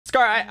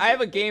Scar, I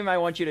have a game I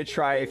want you to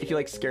try if you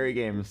like scary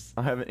games.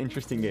 I have an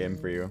interesting game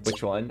for you.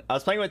 Which one? I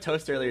was playing with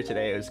Toast earlier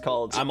today. It was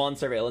called I'm on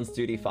Surveillance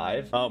Duty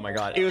 5. Oh my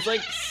god. It was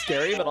like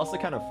scary, but also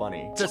kind of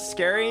funny. It's a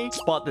scary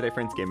spot the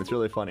difference game. It's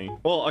really funny.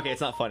 Well, okay,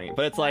 it's not funny,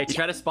 but it's like you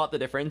try to spot the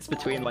difference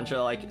between a bunch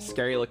of like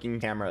scary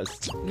looking cameras.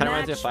 Kind of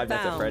reminds me of Five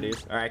Nights at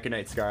Freddy's. All right, good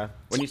night, Scar.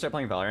 When you start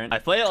playing Valorant, I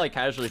play it like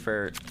casually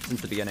since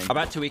the beginning.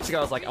 About 2 weeks ago,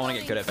 I was like, I want to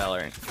get good at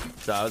Valorant.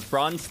 So I was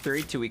bronze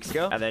 3 2 weeks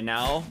ago, and then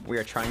now we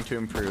are trying to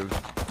improve.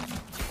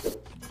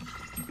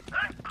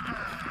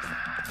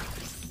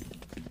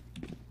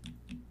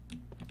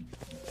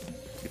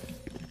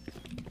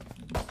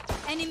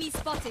 Enemy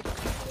spotted.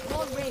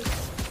 More raid.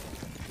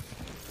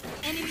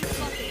 Enemy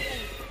spotted.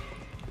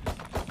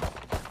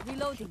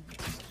 Reloading.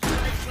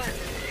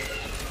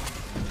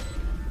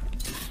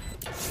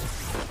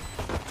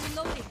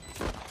 Reloading.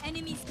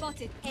 Enemy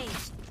spotted. A.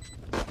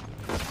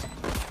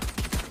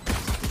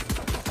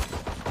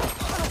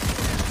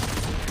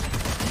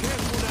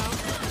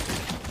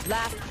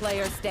 Last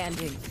player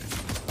standing.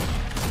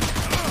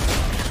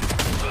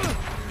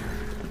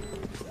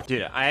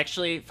 Dude, I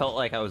actually felt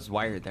like I was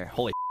wired there.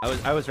 Holy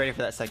I was ready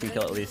for that second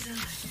kill at least.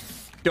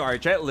 Dude, our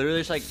Jet literally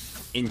just like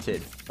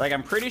inted. Like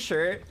I'm pretty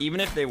sure even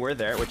if they were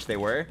there, which they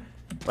were,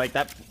 like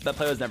that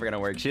play was never gonna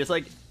work. She just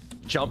like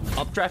jumped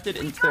updrafted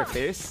into their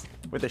face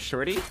with a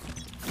shorty.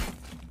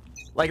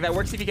 Like that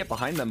works if you get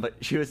behind them, but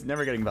she was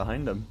never getting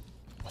behind them.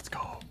 Let's go.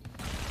 All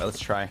right, let's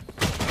try.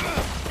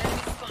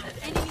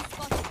 Enemy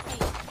spotted.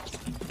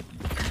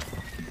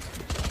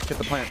 Get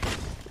the plant.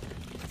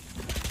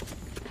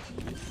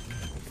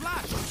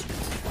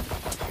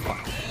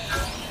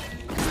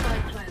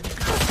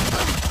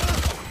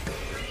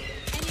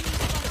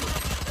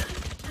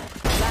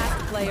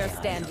 Player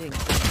standing.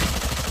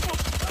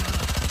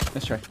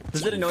 Let's try.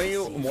 Does it annoy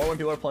you more when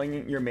people are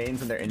playing your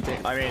mains and they're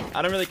inting? I mean,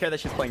 I don't really care that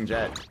she's playing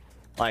Jet.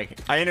 Like,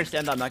 I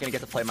understand that I'm not gonna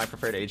get to play my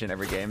preferred agent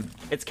every game.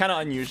 It's kind of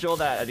unusual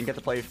that I didn't get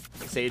to play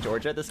Sage or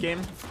Jet this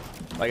game.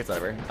 Like, it's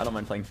whatever. I don't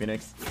mind playing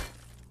Phoenix.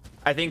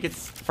 I think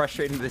it's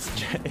frustrating that this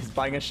Jet is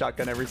buying a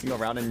shotgun every single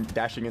round and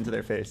dashing into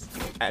their face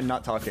and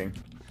not talking.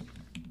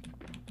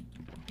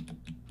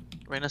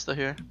 Reyna's still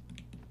here.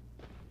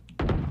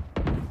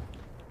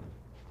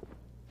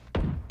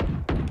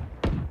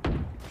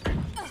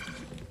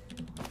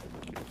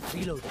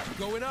 Reload.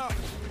 Going up.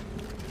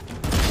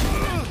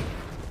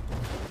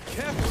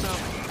 Careful now.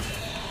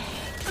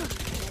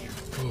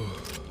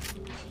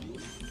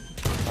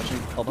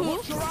 Watching elbow.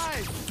 Watch your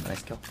eyes.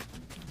 Nice kill.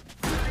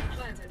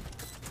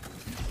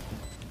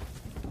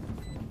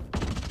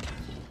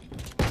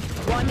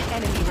 One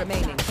enemy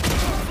remaining.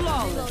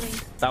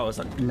 Flawless. That was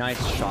a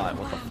nice shot.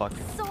 What the fuck?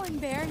 So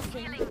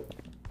embarrassing.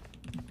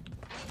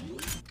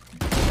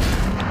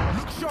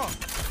 Shot.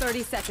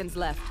 30 seconds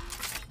left.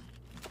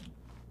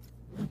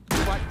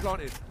 Spike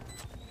planted.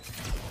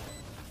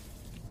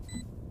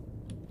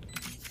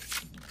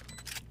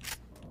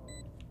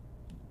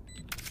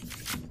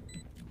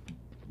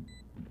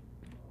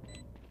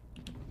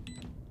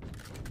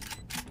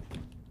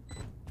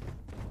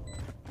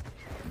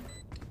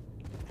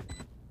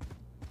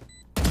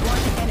 One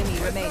enemy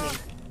remaining.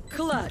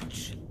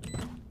 Clutch.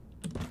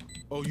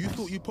 Oh, you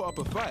thought you put up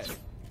a fight?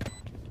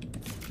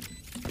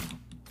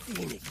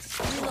 Phoenix.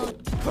 Reload.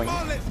 Come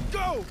on, let's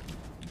go.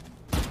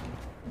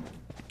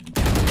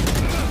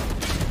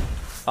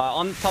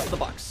 On top of the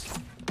box.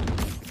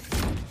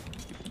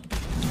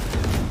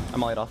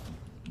 I'm all light off.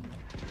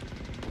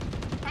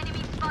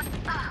 Enemy spot.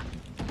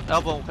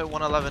 Elbow hit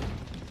 111.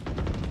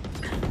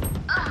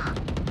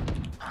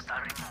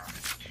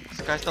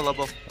 This guy's still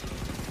elbow.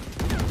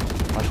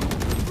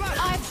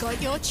 I've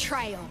got your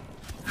trail.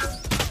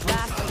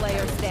 Last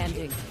player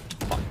standing.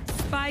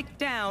 Spike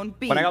down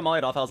B. When I got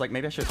mollied off, I was like,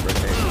 maybe I should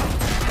rotate.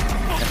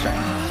 Let's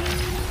try.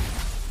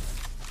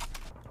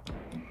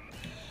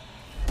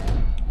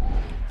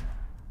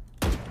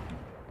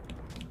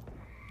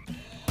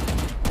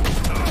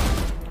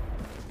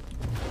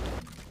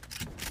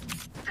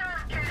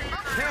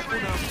 Careful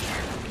now.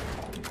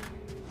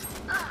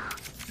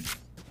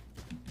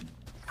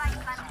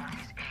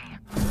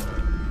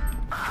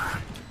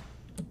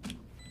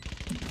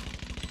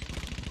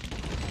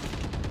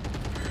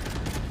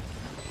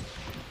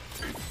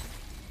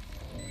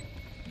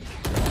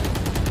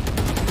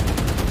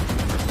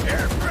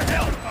 Prepare for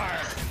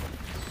hellfire.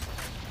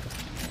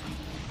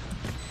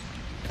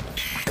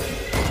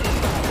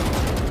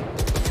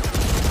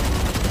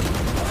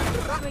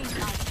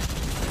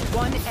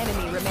 One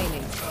enemy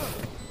remaining.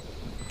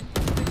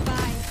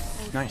 Goodbye.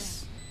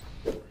 Nice.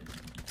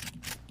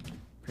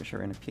 Pretty sure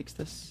Reyna peeks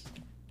this.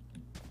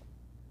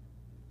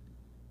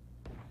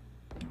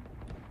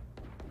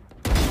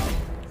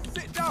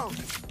 Sit down.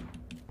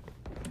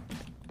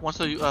 One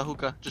still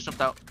hookah. Just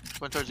jumped out.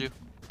 Going towards you.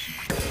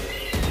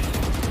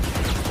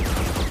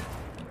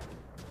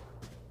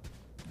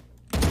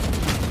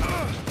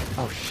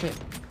 Oh shit.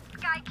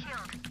 Guy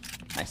killed.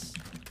 Nice.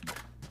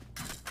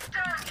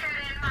 Don't get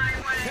in my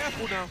way.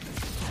 Careful now.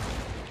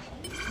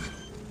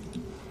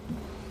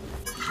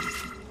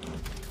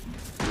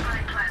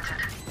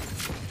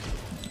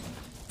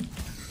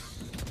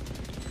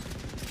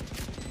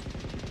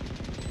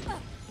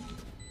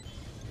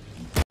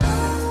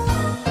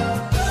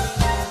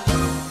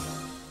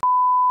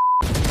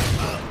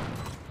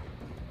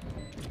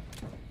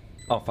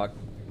 Oh, fuck.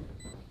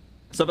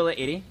 Sobel at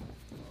 80.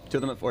 Two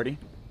of them at 40.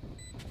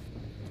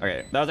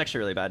 Okay, that was actually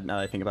really bad now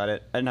that I think about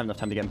it. I didn't have enough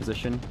time to get in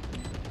position.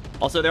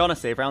 Also, they're on a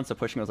save round, so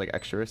pushing was like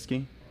extra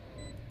risky.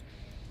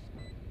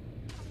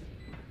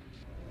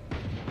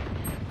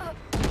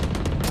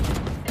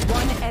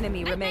 One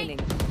enemy remaining.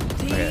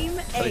 Team Okay. At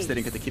least they Ace.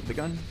 didn't get to keep the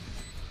gun.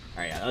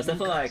 Alright, yeah, that was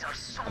definitely like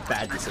a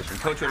bad decision.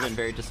 Coach would have been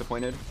very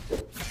disappointed.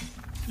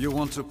 You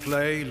want to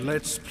play?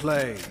 Let's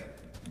play.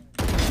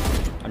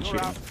 I'm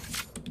shooting.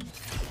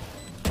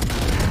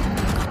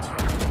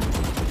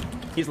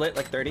 He's lit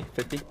like 30,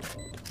 50.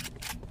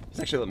 It's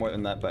actually a little more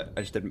than that, but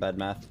I just did bad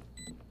math.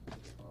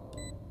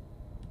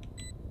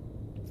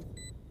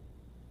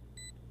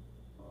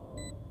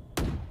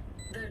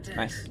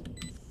 Nice.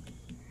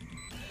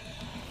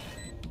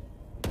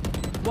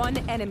 One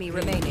enemy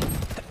remaining.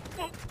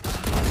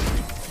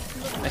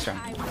 Nice round.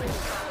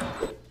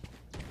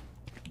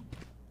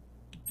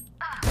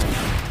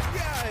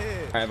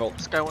 Alright,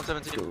 Volt. Sky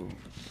 117. Go.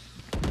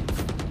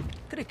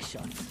 Trick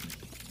shot.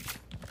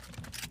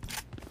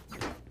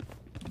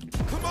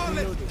 Come on,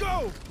 let's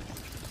go.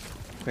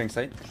 Clearing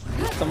sight.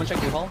 Someone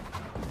check U-Hall.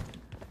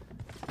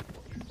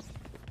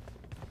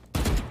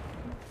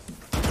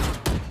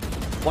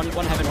 One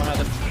heaven, one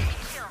heaven.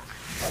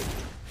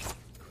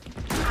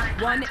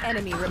 One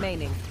enemy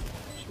remaining.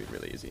 Should be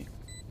really easy.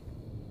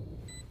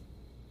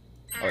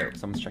 Oh wait,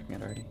 someone's checking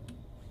it already.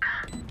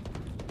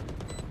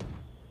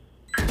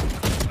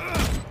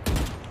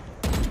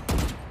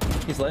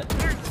 He's lit.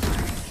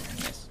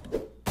 Nice.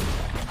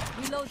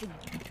 Reloading.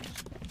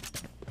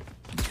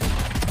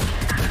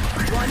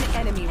 One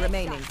enemy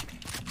remaining.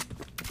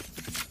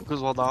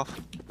 Hookah's walled off.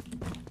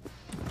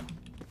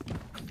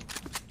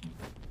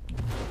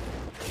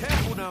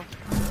 Careful now.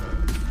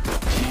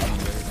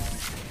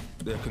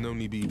 There can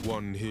only be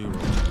one hero.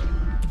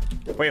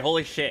 Wait,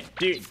 holy shit,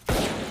 dude.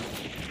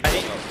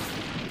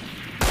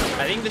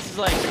 I think this is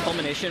like the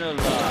culmination of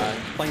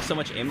playing so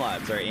much aim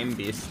labs or aim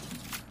beast.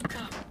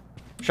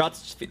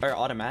 Shots are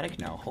automatic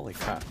now. Holy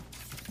crap.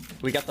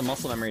 We got the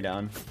muscle memory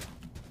down.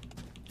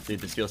 Dude,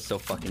 this feels so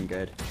fucking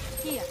good.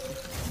 Here.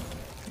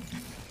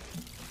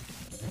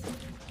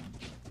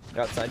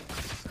 They're outside.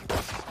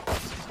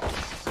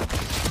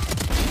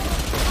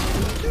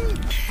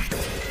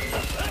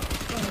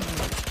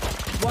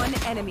 One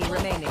enemy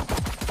remaining.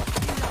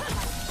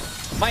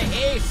 My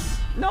ace!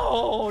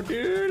 No,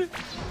 dude!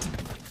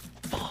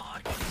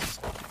 Fuck.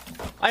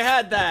 I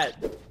had that!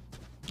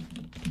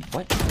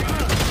 What?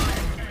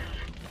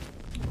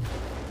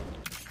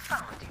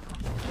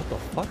 What the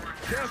fuck?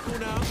 Careful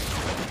now.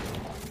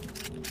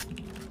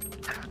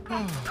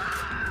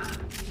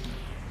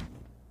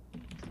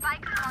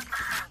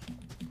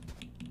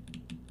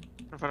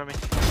 In front of me.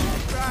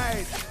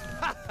 Right.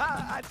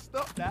 I'd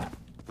stop that.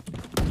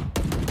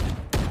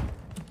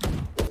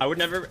 I would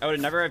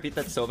never have beat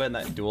that Sova in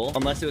that duel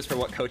unless it was for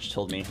what coach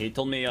told me. He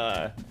told me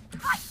about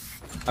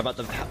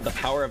the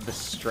power of the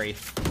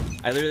strafe.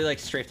 I literally like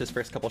strafed his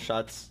first couple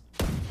shots.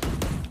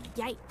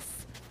 Yikes.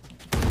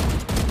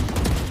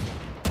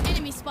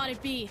 Enemy spotted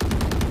B.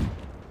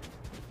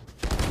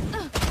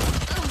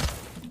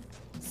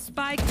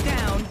 Spike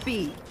down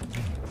B.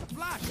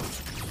 Flash.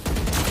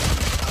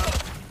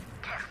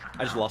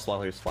 I just lost while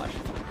he was flashed.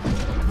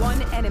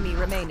 One enemy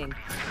remaining.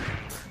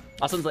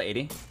 Austin's like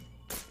 80.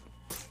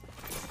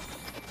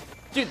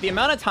 Dude, the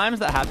amount of times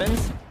that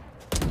happens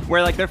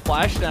where like they're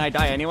flashed and I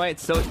die anyway,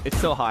 it's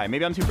so high.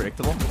 Maybe I'm too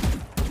predictable.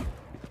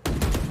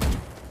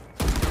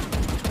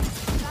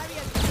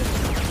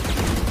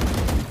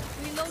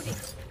 Reloading.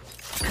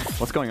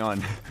 What's going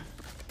on?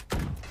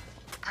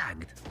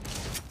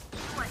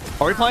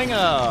 Are we playing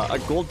a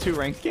gold 2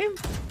 ranked game?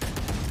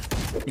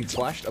 He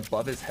flashed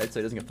above his head so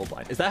he doesn't get full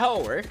blind. Is that how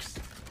it works?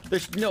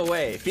 There's no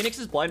way.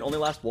 Phoenix's blind only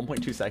lasts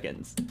 1.2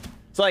 seconds.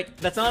 So like,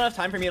 that's not enough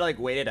time for me to like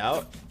wait it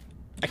out.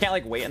 I can't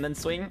like wait and then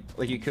swing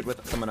like you could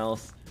with someone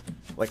else,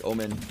 like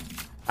Omen.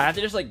 I have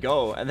to just like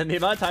go, and then the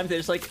amount of times they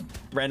just like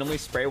randomly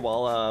spray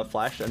while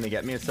flash and they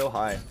get me is so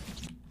high.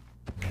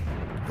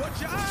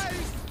 Watch your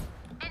eyes.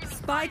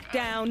 Spike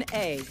down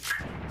A.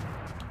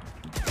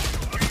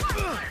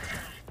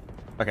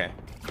 Okay.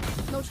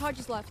 No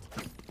charges left.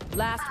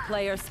 Last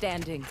player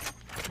standing.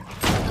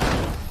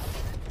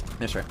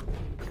 That's right.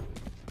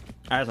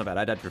 That's not bad.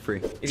 I died for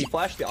free. If you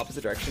flash the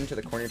opposite direction to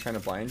the corner you're trying to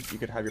blind, you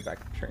could have your back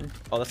turn.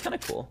 Oh, that's kind of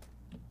cool.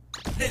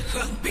 The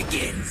hunt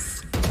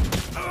begins.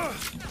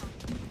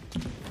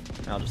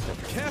 I'll just hit.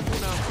 Careful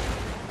now.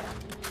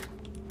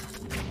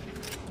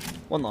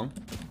 One long.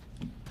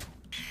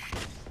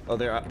 Oh,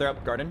 they're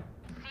up garden.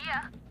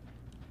 Yeah.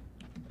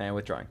 And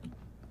withdrawing.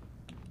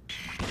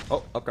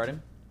 Oh, up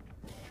garden.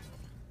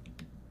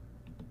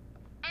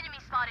 Enemy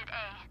spotted A.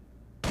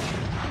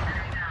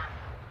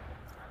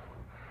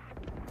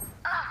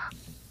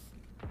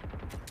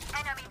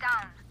 Enemy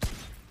down.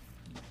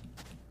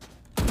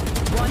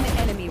 One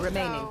enemy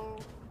remaining.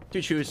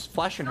 Dude, she was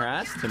flashing her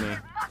ass to me.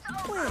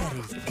 Where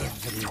is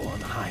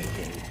everyone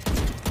hiding?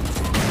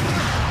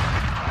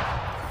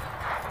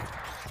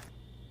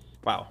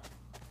 Wow.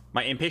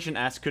 My impatient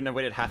ass couldn't have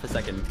waited half a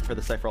second for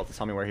the Cypher ult to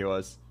tell me where he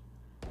was.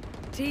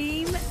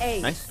 Team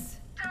Ace. Nice.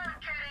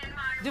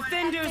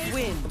 Defenders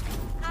win.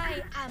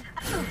 I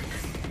am.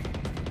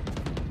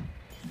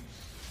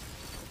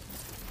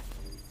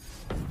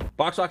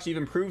 Boxbox, you've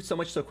improved so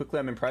much so quickly.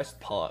 I'm impressed.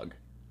 Pog.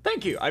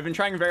 Thank you. I've been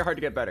trying very hard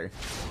to get better.